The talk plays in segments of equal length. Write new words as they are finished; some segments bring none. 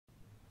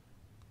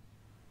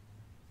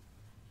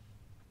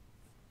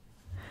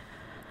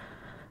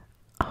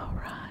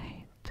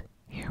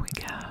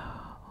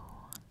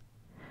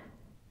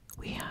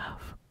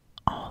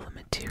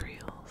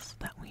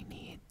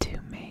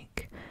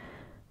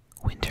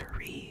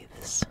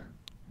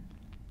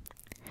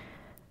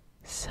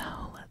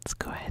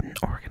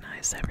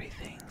organize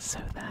everything so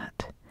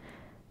that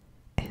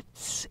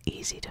it's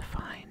easy to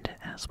find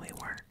as we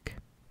work.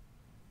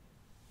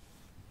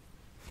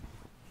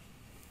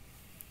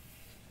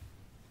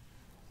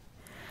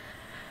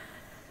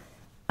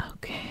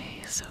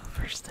 Okay, so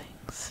first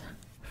things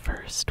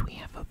first, we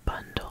have a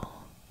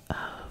bundle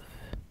of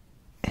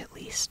at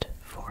least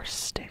 4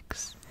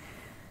 sticks.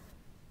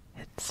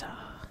 It's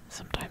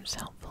sometimes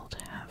helpful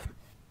to have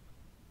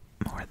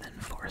more than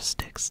 4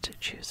 sticks to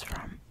choose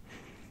from,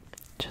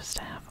 just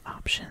to have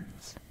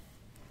options.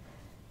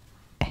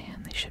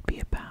 And they should be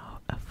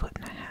about 1.5 foot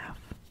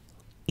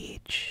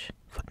each,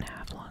 1.5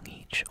 foot long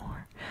each,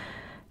 or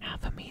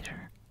half a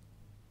meter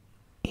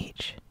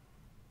each.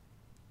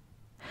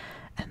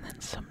 And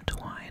then some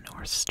twine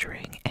or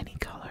string, any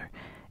color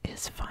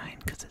is fine,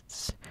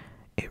 because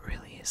it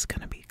really is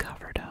going to be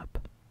covered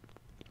up.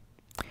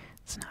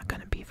 It's not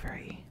going to be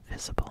very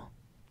visible.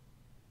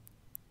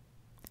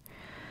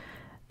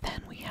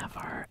 Then we have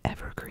our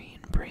evergreen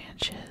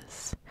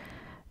branches,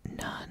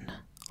 none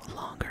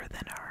longer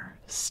than our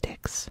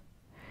sticks,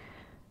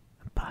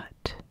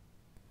 but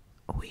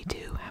we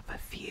do have a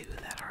few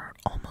that are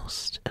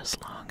almost as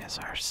long as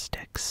our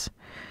sticks.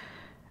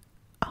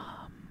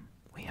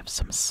 We have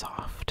some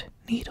soft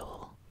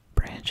needle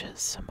branches,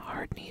 some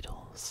hard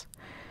needles,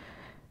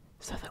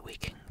 so that we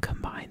can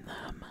combine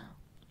them.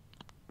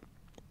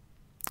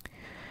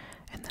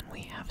 And then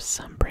we have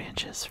some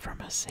branches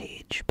from a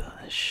sage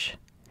bush,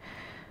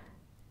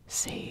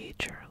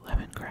 sage or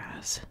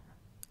lemongrass,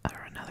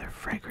 or another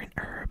fragrant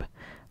herb,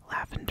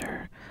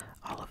 lavender.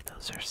 All of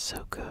those are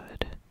so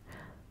good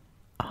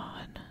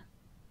on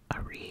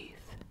a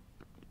wreath.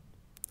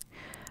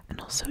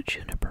 And also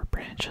juniper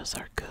branches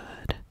are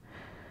good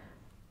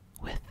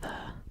with the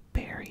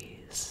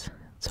berries.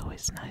 It's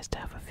always nice to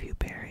have a few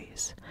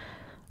berries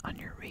on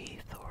your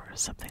wreath, or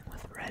something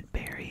with red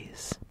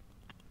berries.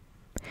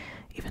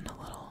 Even a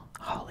little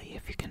holly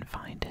if you can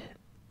find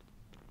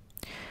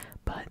it.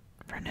 But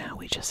for now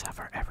we just have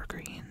our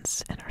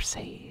evergreens and our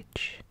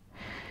sage.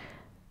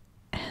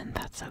 And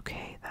that's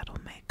okay.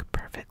 That'll make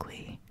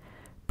perfectly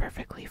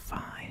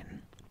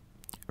fine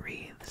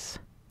wreaths.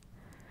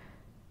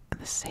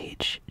 The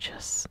sage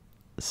just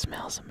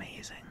smells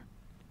amazing.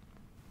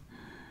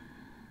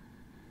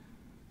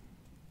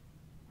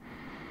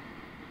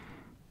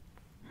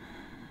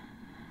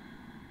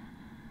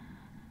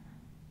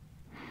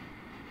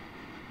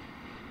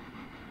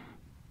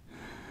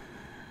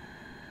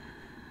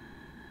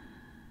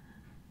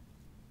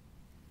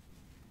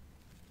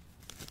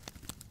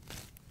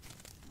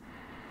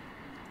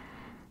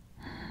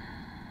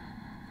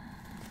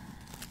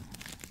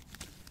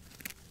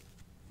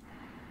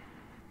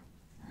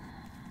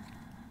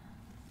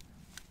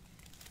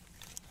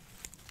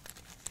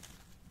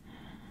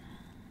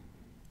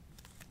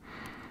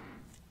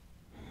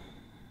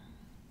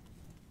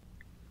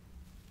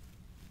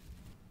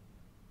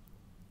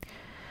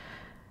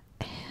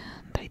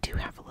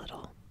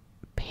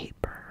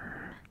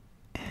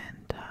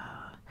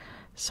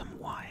 Some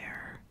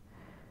wire,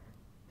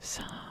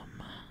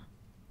 some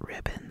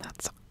ribbon.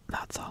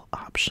 That's all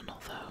optional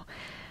though.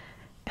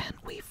 And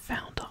we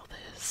found all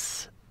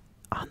this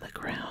on the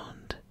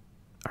ground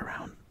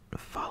around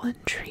fallen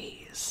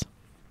trees.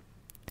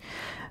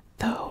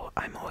 Though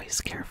I'm always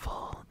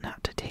careful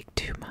not to take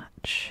too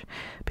much,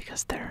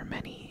 because there are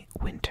many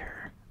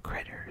winter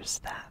critters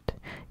that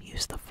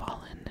use the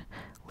fallen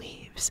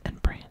leaves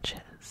and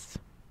branches.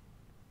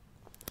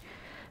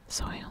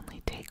 So I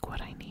only take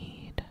what I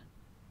need.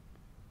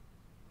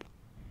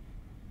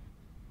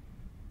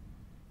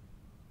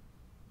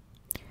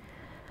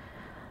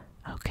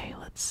 Okay,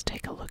 let's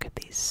take a look at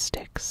these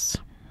sticks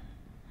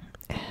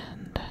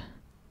and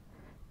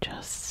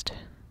just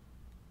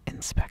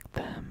inspect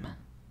them.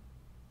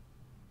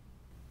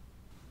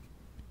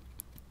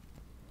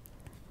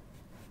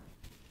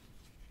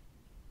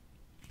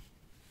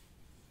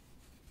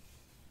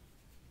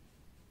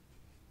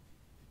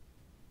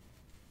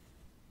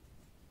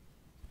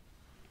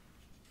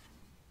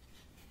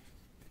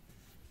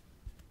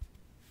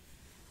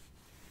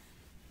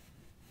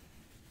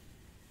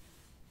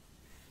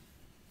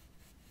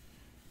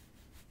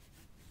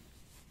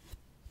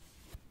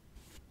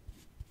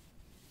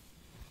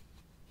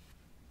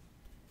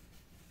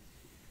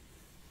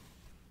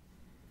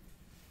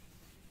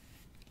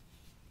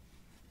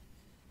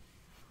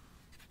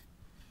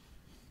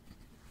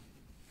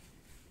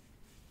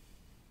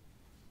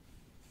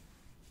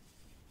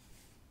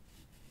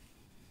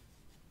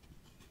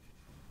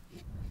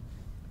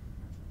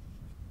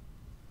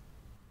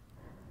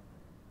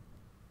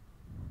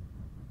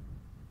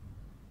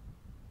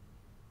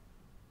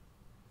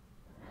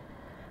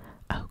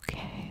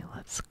 Okay,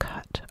 let's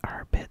cut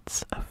our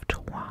bits of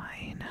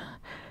twine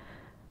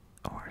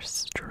or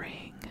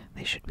string.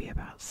 They should be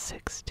about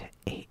 6 to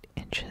 8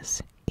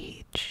 inches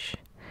each.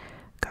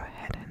 Go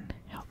ahead and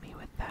help me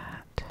with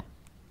that.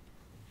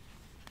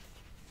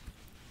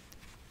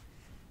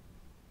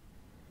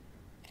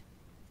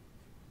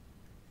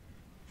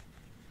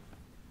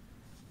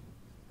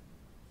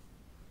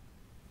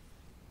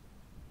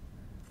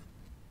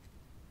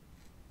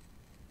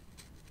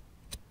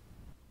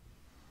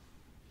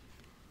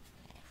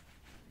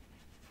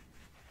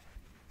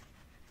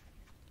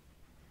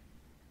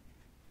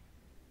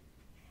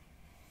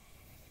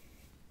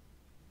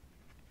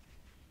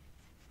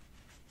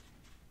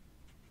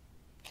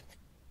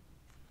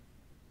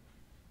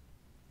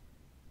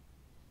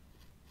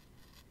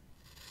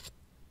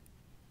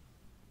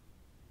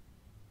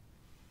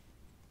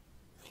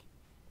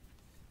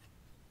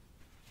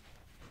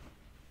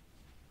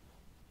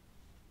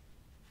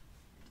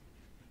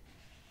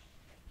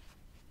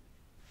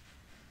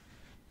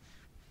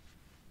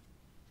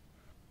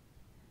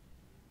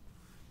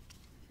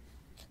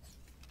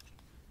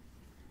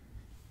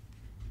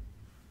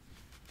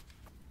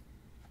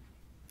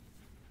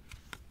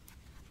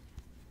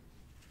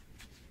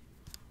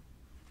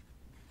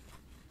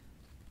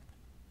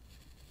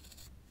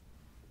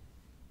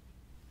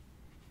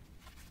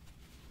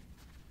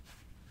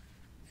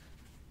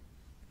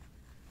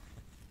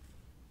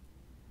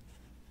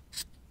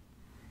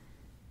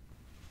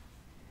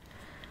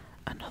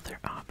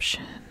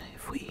 option,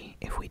 if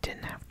we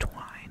didn't have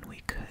twine,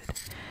 we could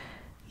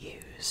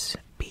use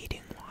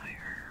beading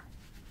wire.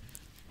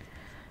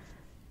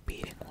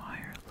 Beading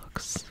wire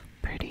looks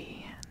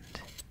pretty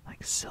and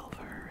like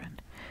silver and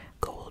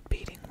gold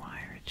beading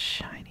wire. It's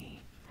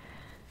shiny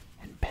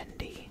and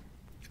bendy.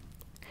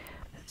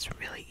 It's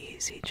really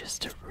easy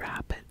just to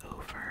wrap it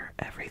over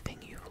everything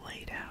you've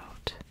laid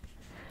out,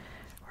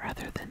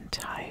 rather than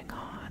tying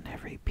on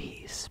every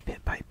piece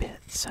bit by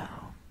bit. So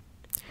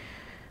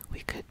we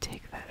could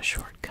take that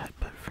shortcut,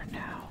 but for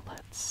now,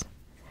 let's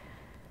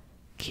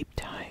keep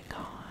tying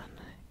on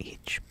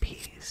each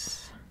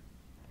piece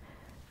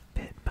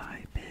bit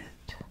by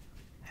bit,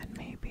 and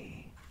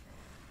maybe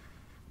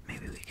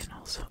we can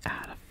also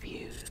add a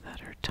few that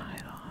are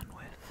tied on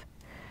with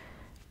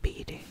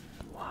beading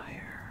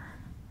wire,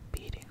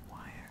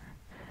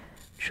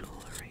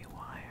 jewelry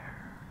wire.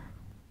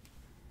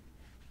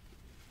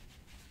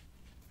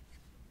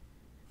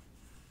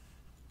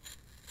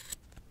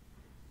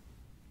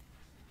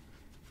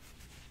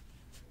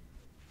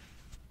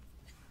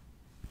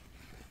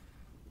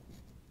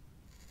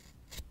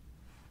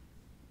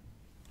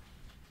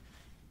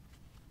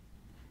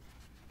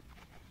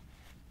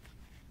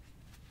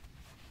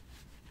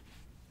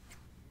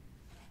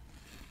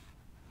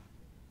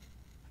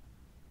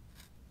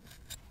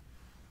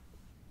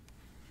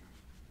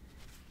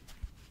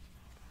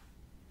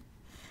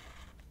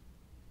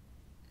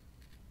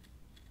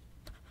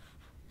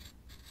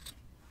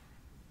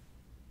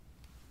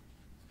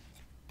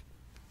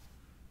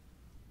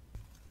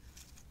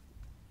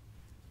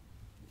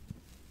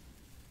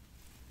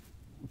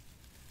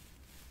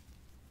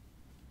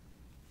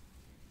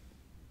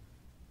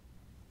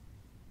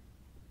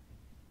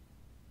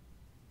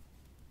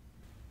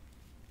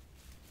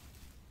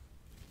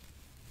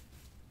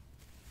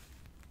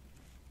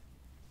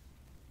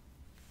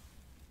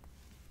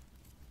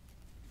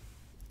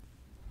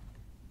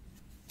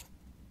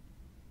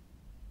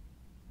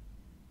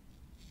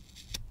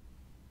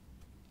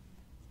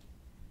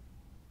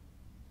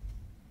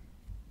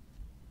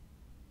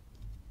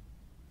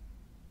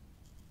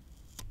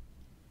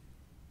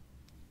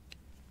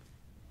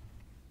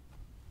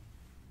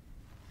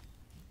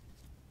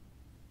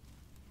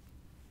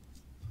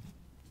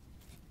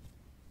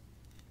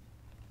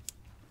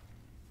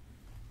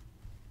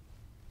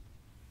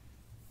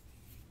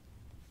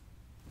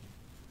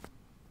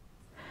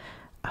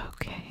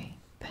 Okay,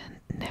 then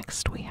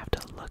next we have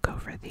to look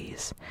over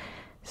these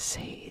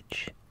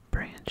sage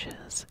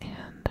branches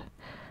and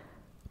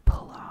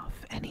pull off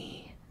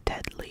any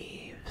dead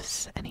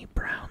leaves, any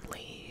brown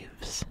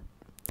leaves.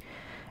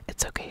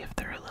 It's okay if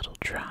they're a little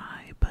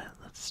dry, but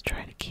let's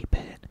try to keep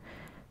it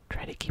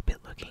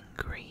looking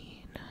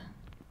green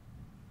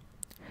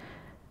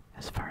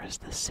as far as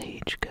the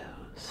sage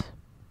goes.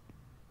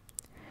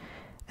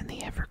 And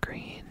the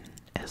evergreen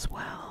as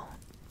well.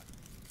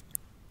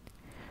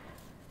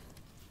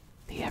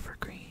 The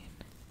evergreen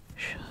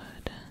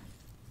should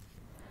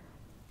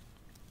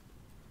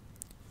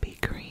be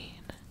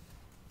green.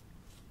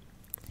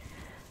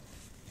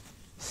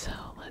 So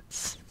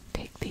let's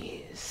take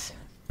these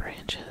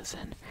branches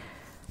and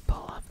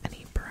pull off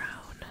any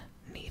brown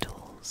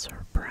needles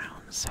or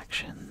brown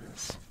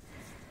sections.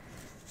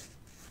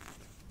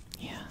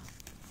 Yeah.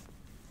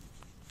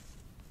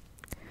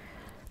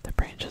 The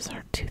branches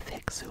aren't too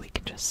thick, so we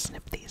can just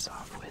snip these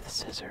off with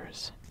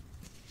scissors.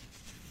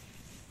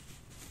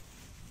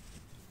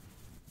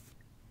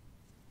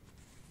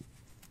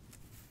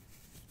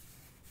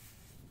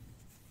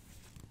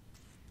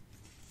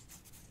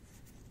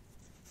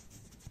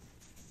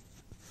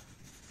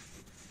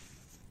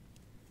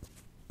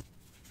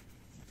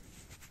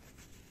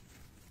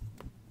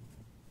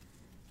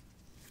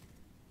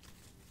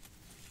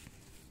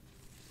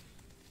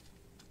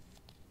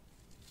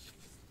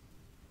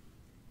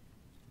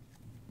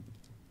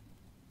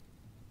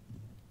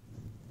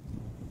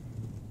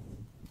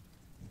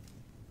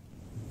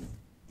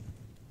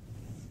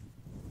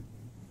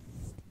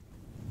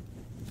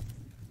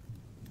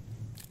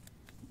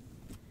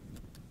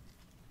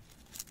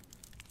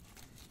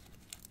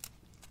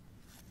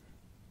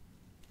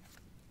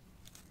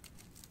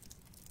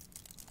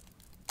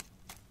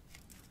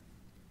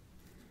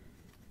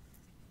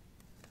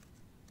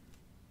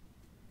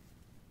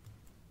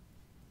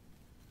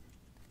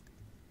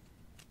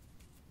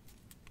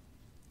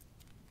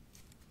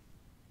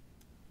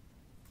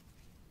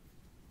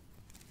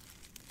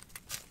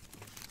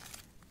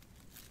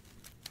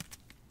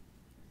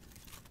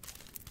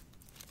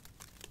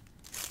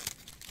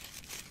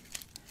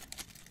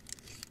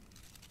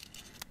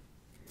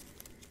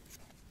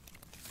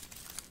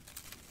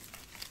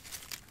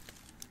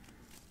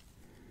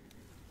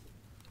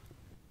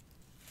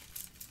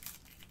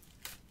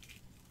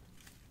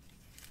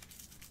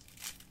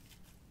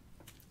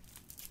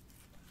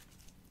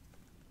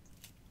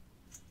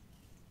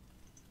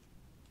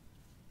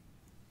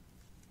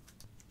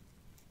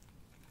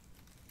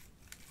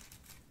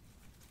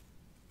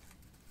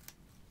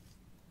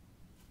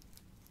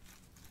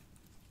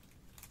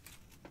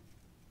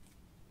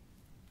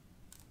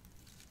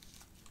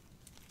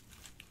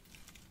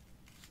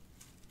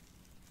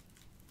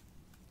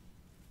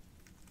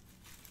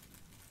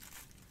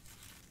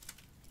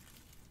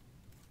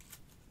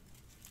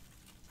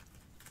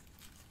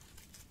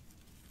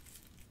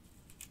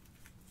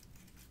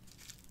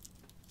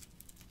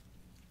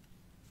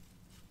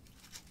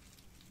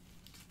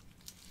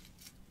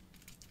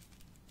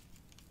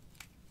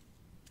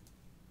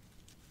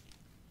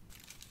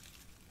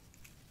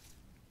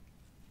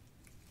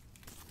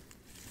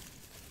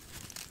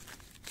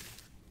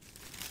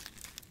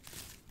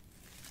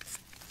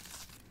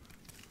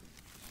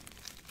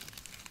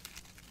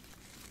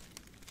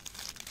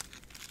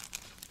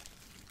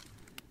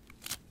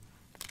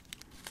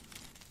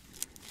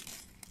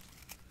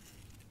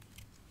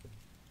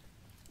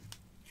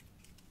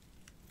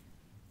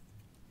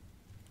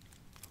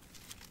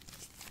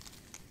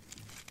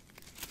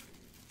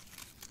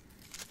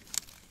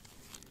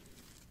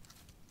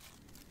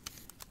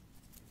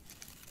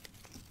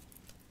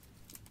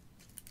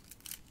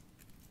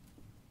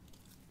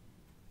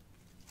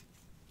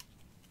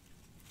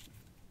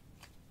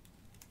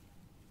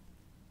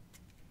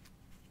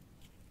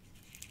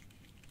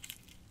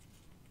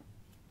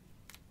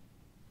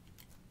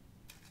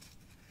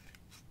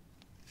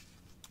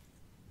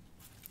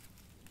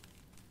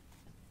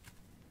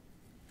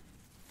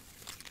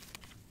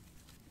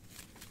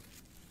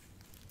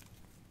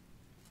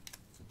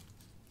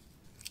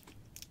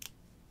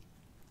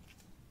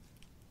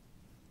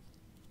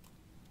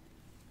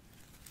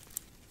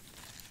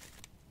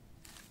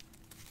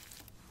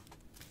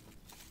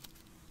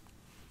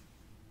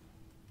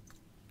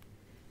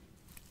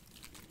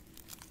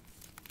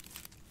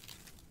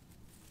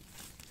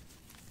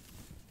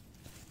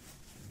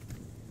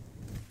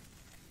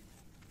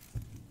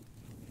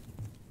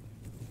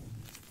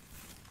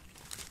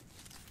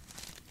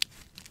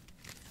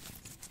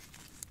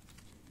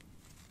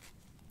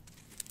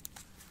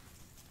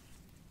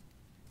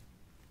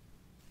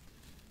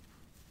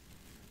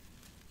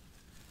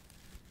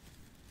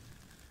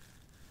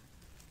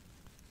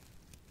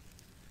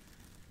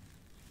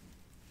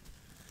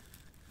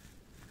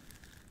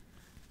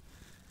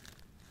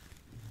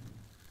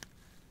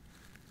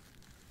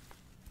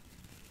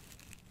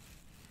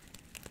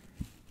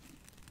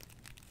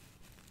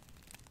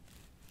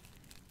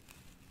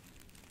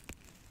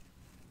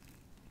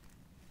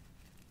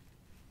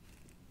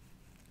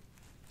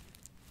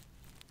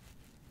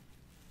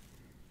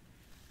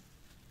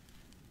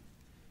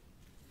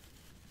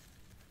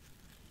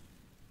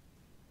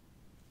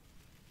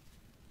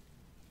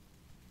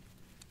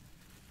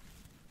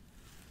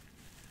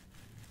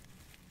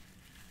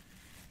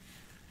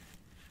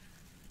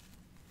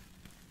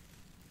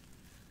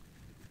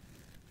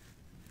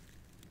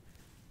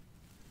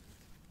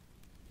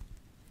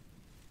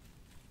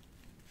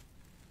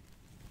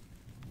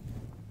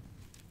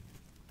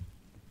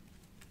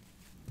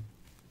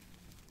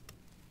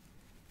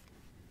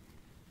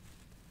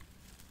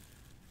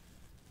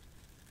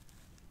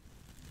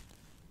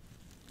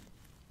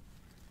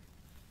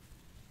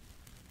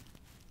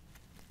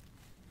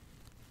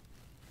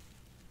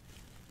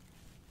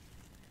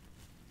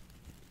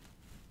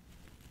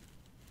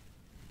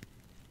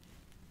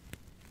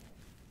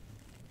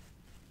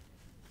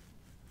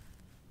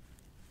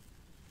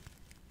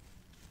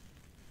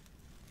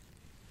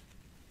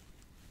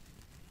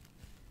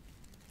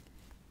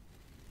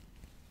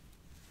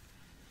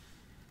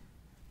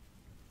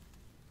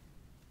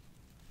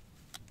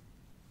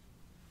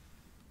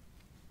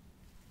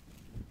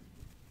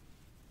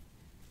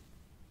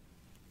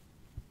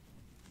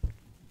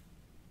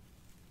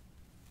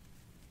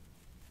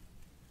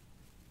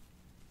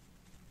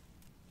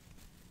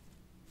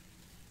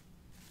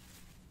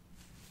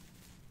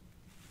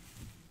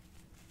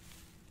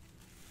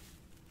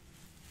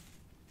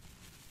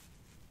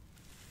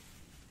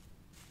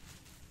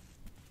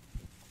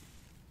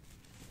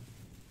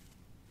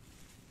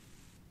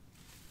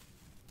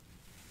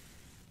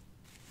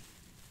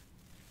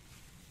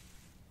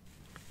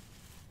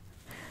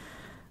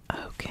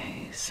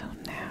 so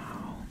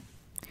now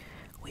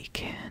we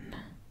can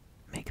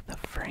make the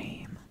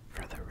frame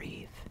for the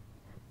wreath.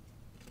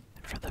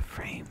 And for the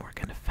frame, we're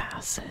going to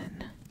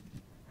fasten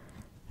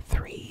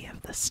 3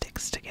 of the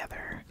sticks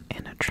together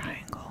in a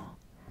triangle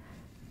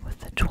with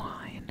the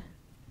twine.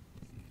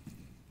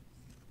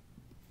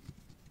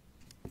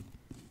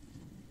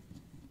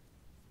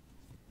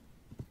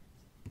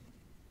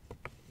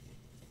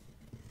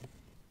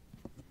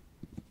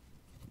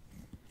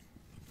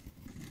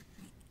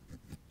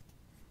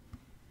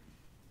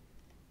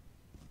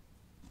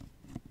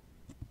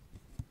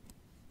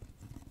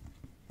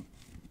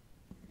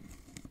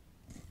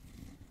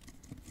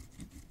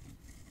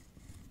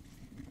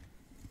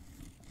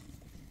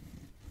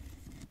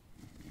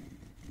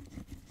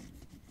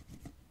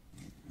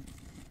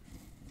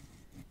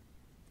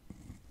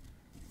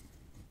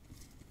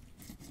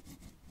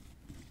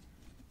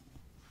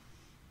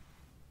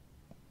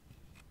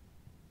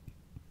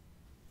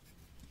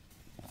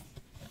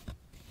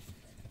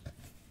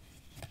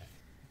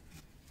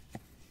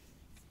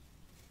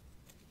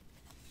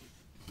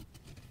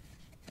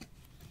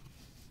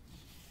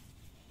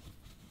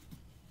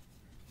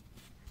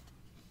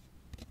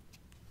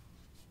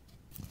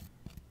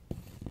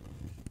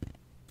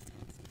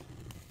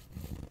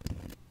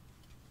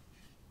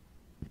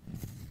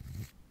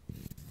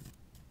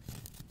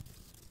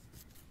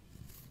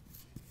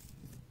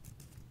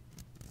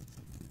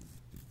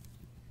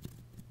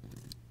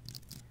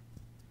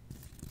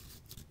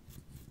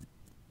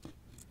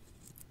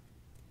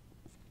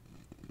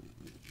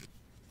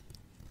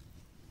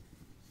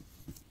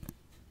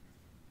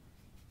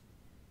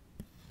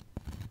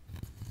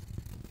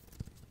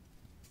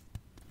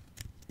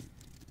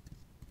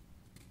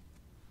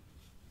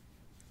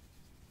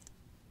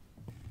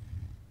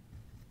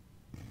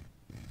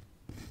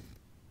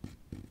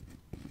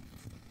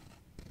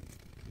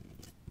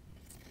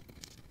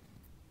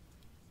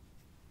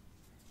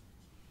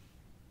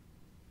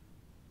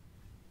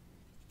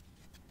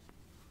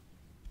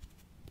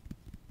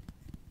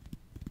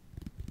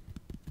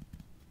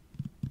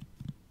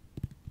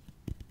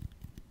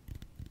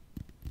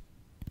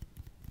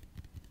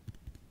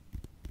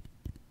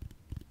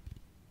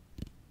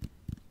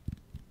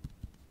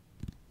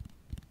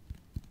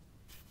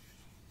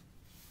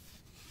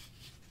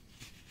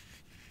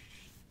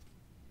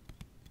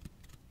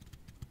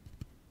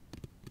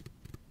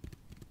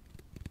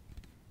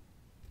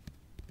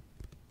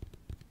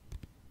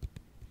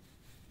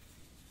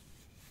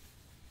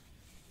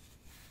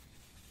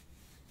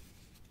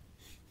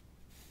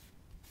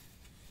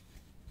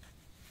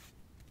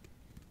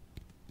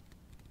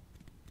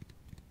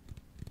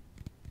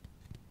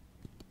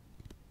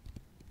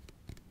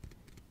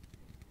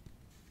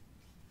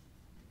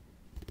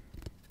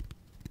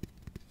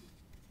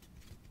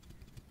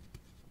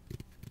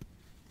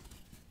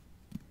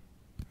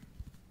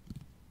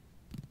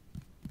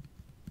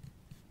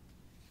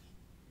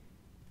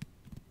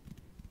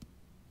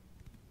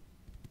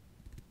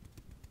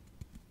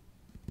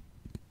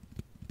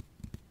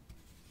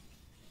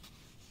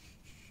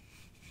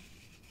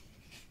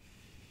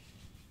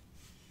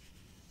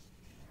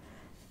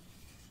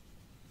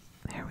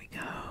 There we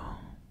go.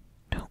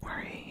 Don't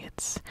worry,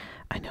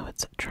 I know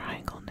it's a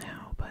triangle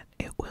now, but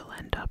it will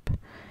end up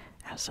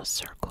as a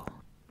circle.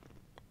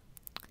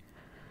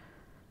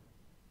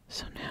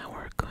 So now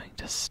we're going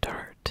to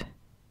start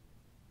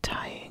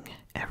tying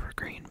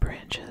evergreen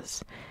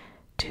branches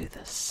to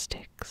the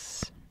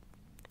sticks.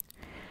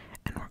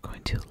 And we're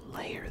going to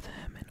layer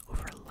them and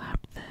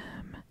overlap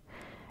them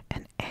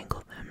and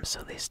angle them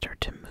so they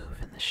start to move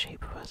in the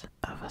shape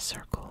of a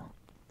circle.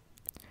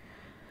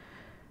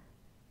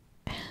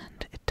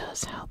 And it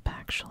does help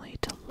actually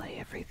to lay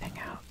everything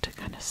out to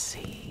kind of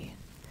see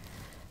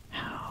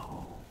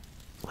how,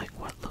 like,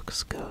 what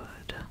looks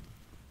good.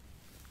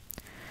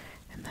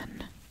 And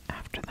then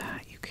after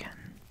that you can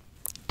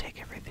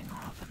take everything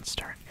off and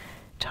start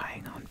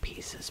tying on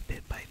pieces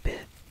bit by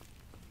bit.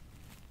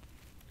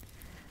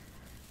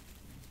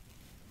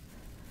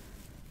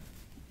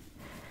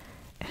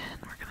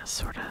 And we're going to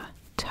sort of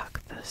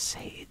tuck the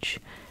sage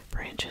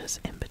branches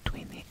in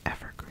between the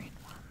evergreen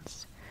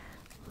ones.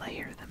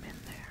 Layer them in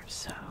there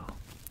so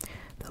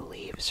the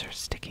leaves are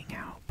sticking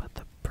out, but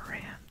the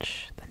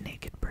branch, the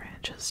naked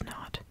branch,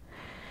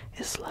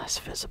 is less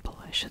visible,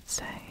 I should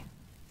say.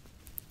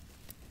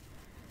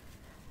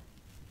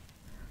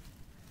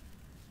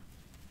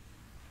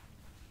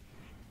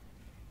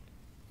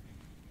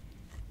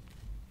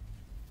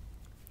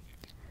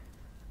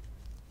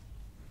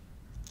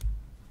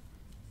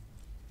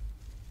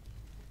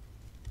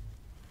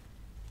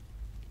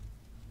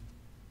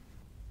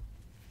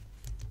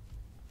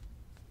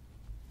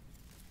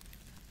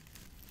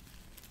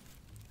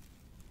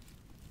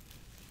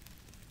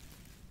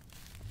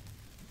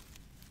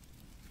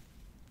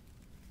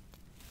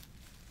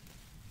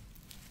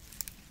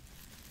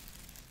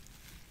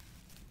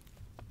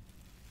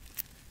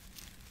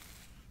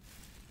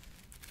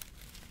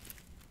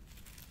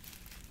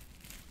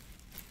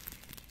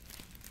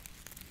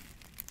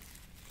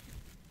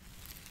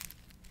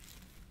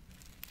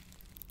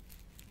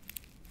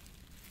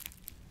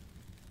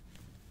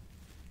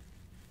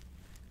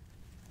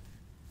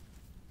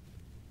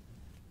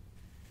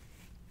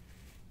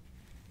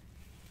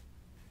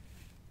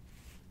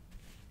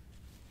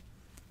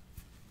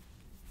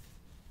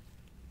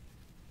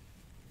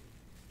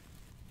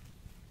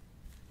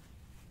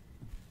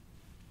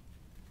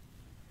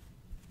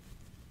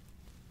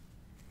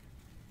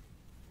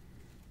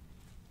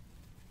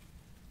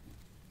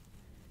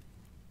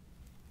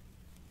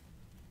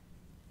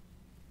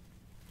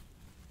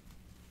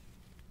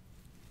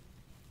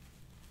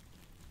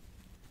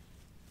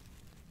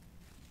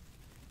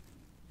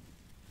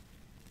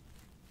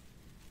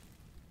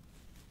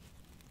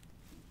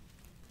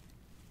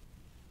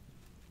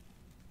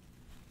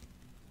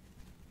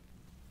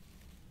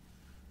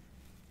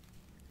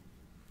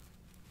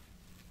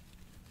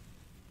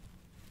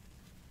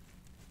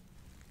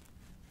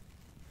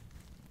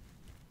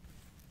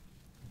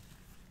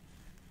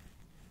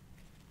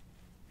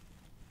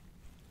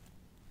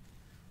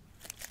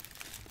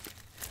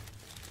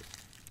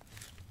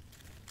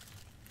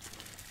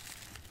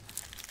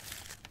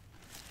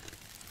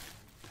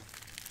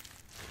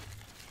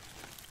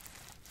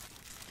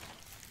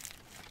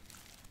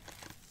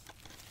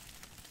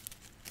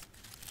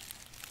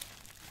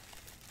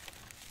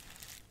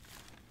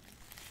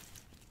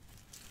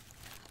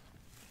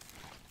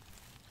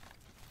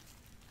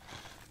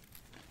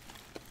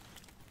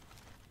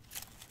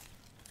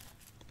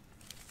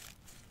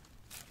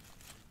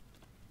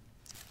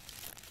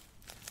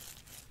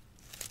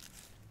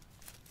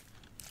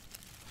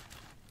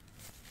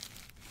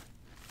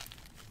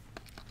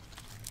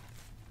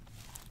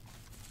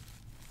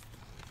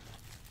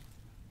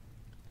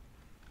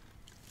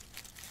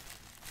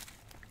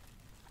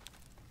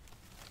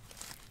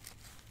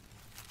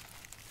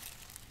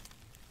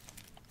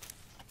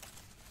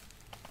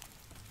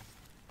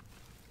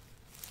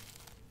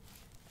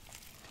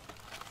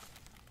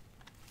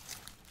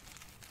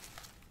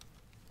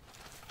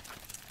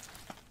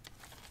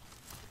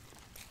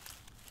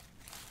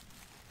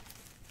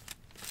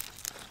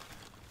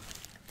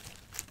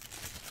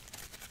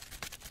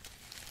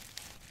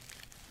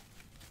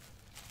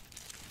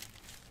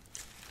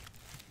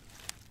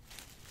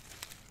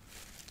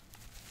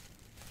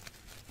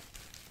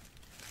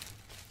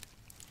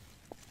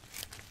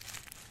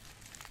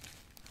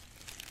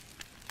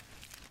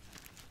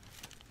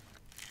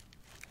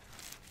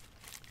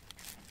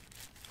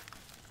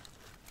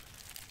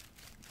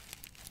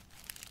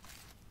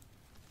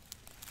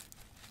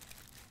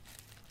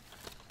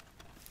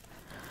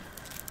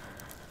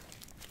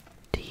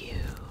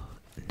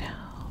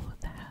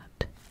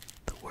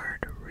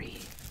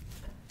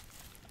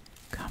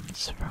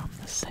 comes from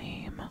the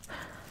same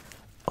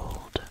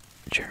old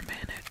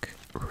Germanic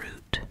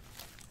root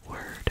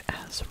word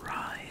as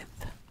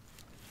writhe.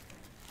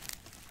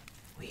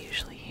 We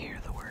usually hear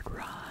the word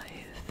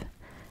writhe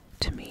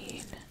to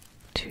mean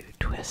to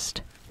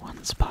twist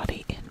one's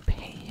body in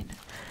pain,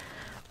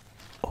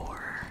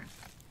 or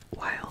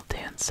while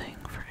dancing,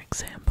 for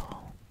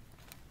example.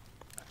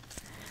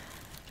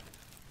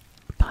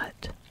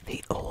 But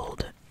the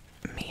old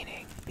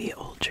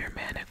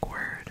Germanic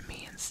word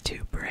means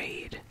to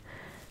braid,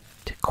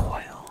 to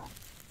coil,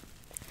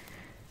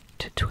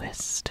 to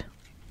twist,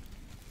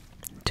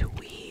 to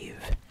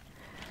weave.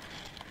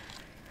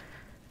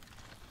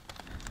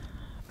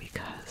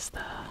 Because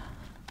the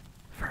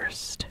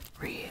first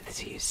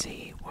wreaths you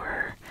see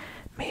were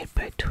made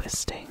by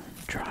twisting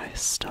dry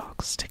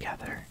stalks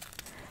together,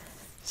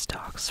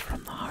 stalks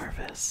from the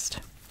harvest,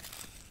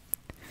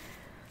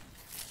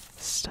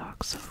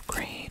 stalks of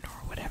grain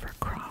or whatever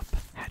crop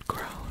had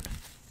grown.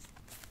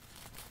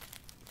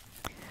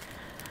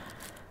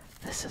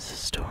 This is a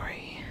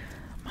story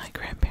my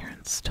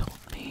grandparents told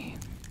me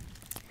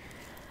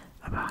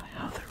about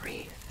how the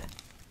wreath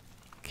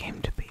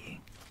came to be.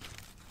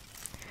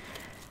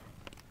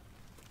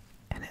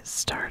 And it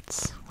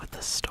starts with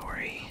the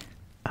story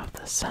of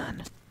the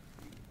sun.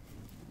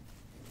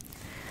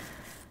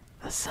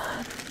 The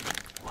sun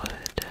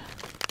would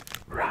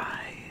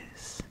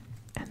rise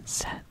and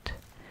set,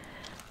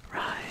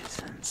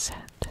 rise and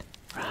set,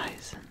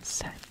 rise and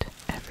set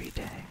every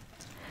day.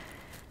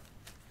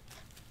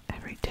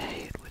 Every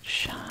day it would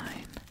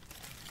shine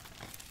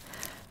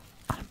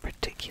on a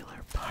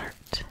particular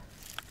part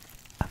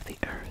of the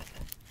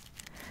earth,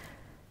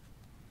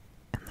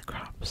 and the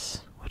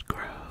crops would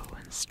grow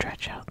and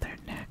stretch out their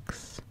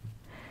necks,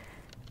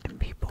 and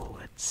people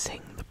would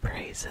sing the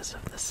praises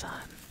of the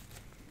sun.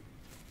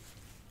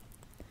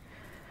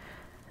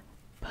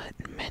 But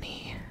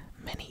many,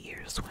 many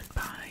years went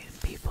by,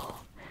 and people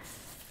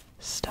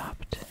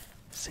stopped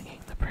singing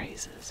the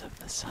praises of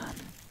the sun.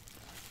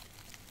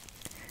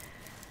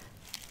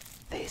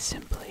 They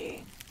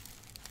simply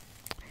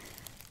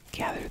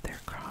gathered their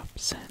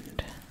crops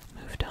and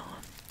moved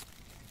on.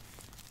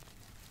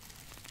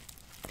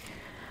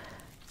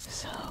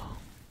 So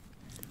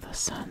the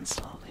sun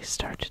slowly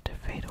started to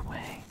fade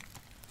away.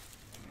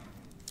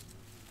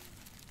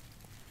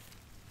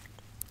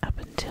 Up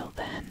until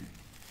then,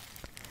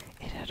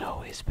 it had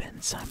always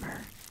been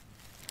summer,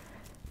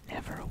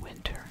 never a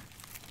winter.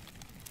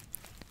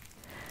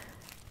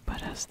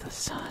 But as the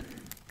sun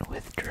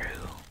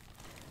withdrew,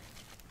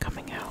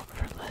 coming out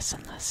for less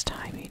and less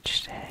time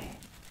each day,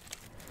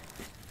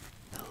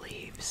 the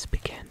leaves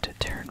began to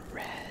turn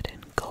red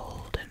and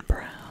gold and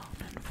brown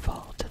and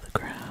fall to the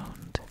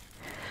ground.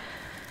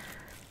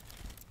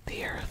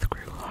 The earth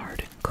grew hard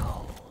and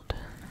cold.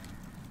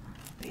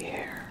 The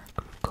air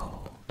grew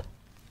cold.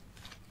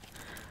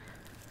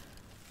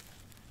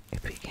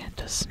 It began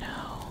to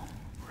snow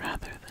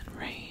rather than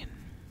rain.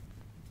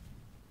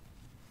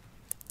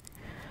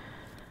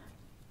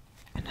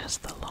 And as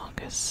the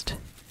longest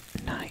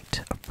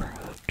night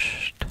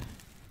approached,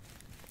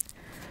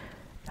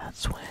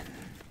 that's when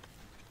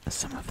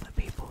some of the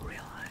people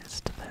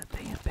realized that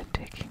they had been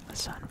taking the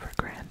sun for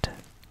granted,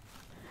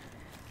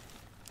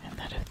 and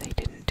that if they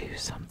didn't do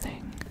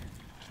something,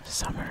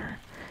 summer,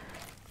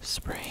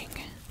 spring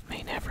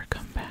may never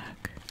come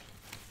back.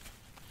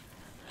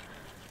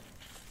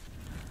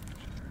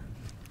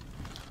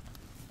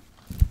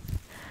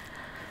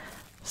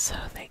 So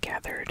they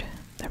gathered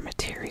their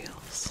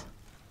materials,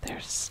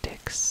 their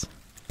sticks,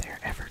 their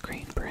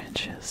evergreen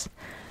branches,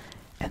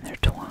 and their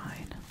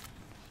twine,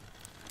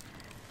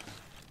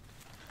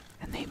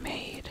 and they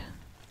made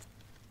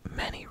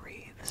many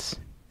wreaths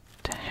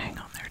to hang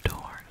on their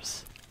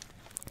doors.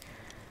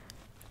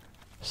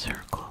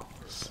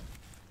 Circles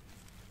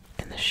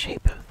in the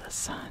shape of the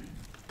sun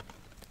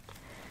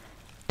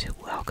to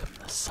welcome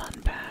the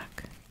sun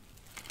back,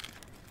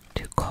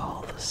 to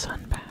call the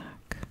sun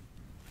back,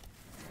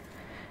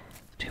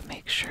 to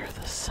make sure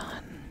the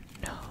sun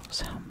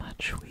knows how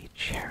much we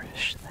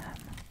cherish them.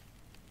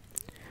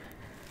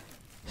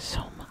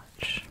 So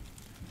much.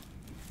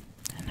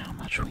 And how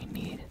much we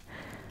need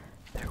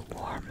their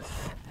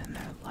warmth and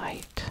their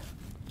light.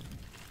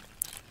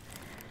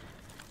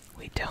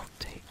 We don't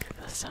take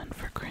the sun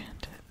for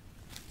granted.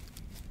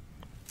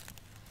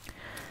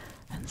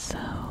 And so,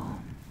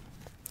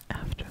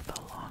 after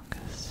the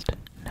longest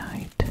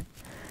night,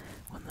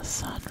 when the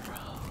sun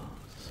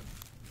rose,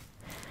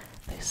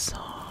 they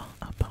saw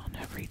upon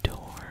every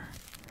door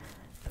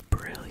the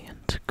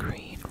brilliant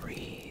green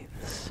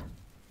wreaths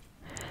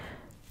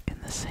in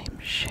the same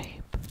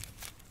shape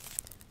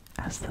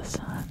as the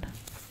sun.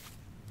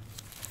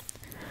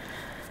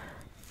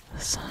 The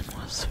sun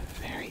was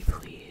very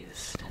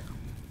pleased,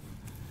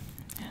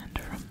 and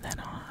from then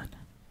on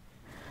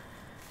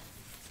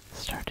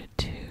started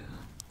to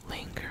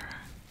linger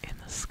in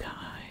the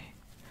sky,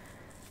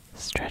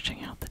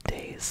 stretching out the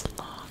days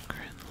longer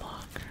and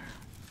longer.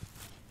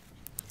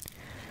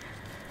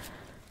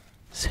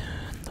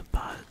 Soon the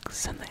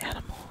bugs and the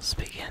animals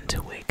began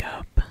to wake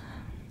up.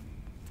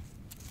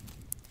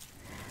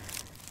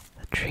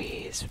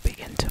 trees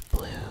begin to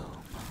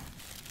bloom,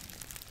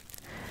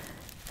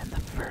 and the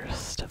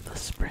first of the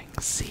spring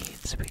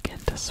seeds begin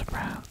to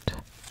sprout.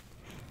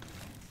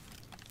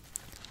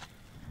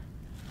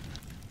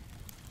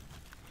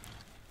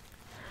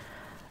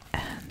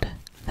 And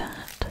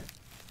that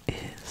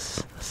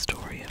is the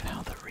story of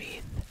how the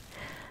wreath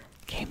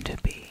came to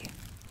be,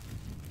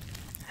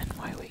 and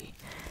why we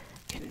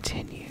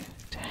continue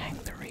to hang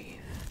the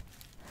wreath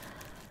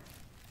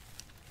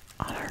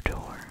on our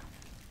door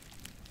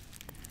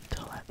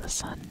to let the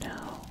sun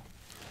know,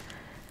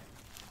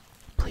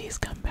 please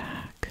come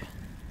back.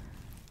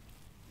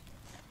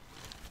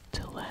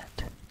 To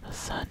let the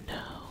sun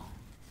know,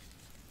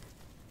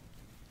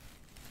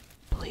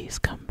 please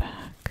come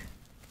back.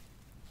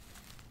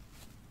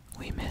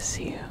 We miss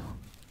you.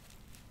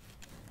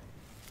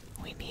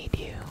 We need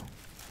you.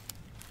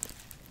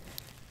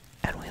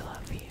 And we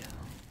love you.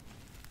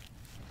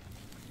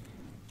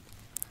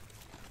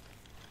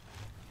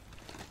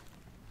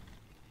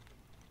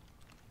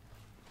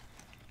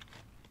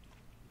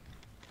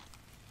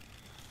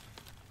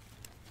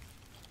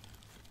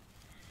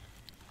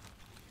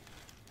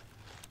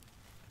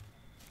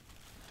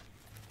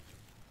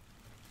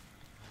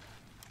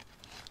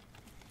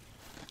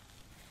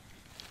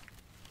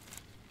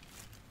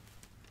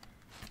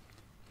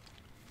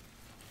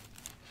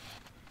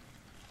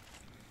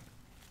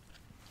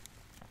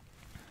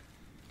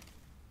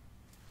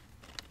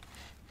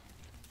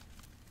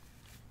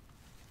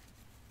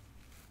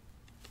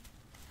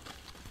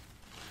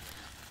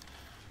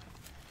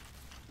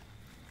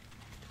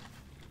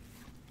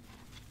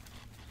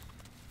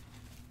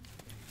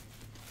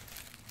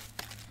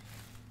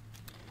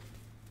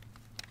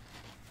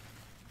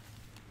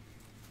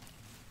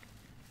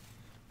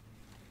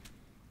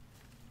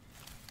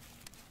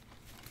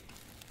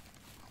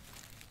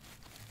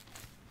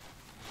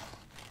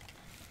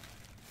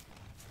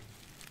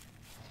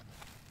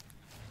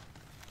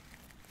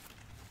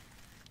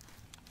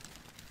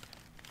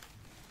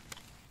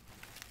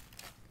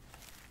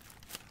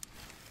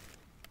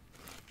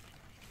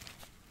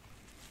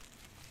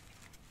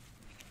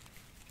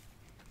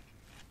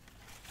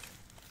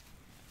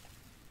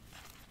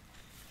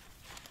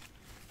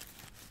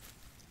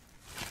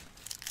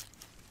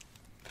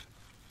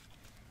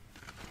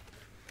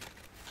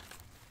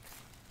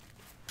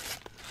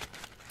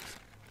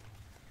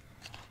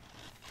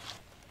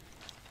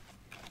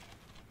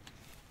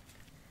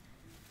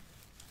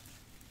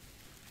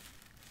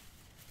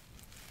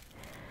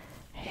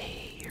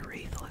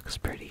 Looks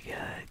pretty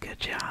good. Good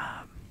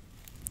job.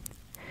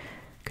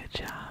 Good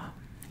job.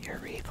 Your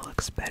wreath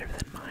looks better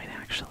than mine,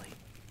 actually.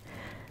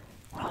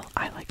 Well,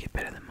 I like it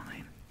better than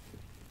mine.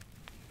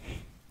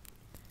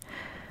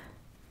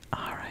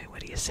 Alright,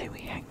 what do you say we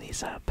hang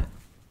these up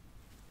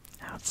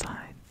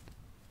outside?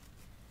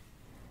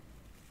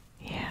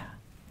 Yeah.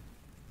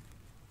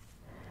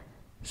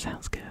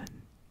 Sounds good.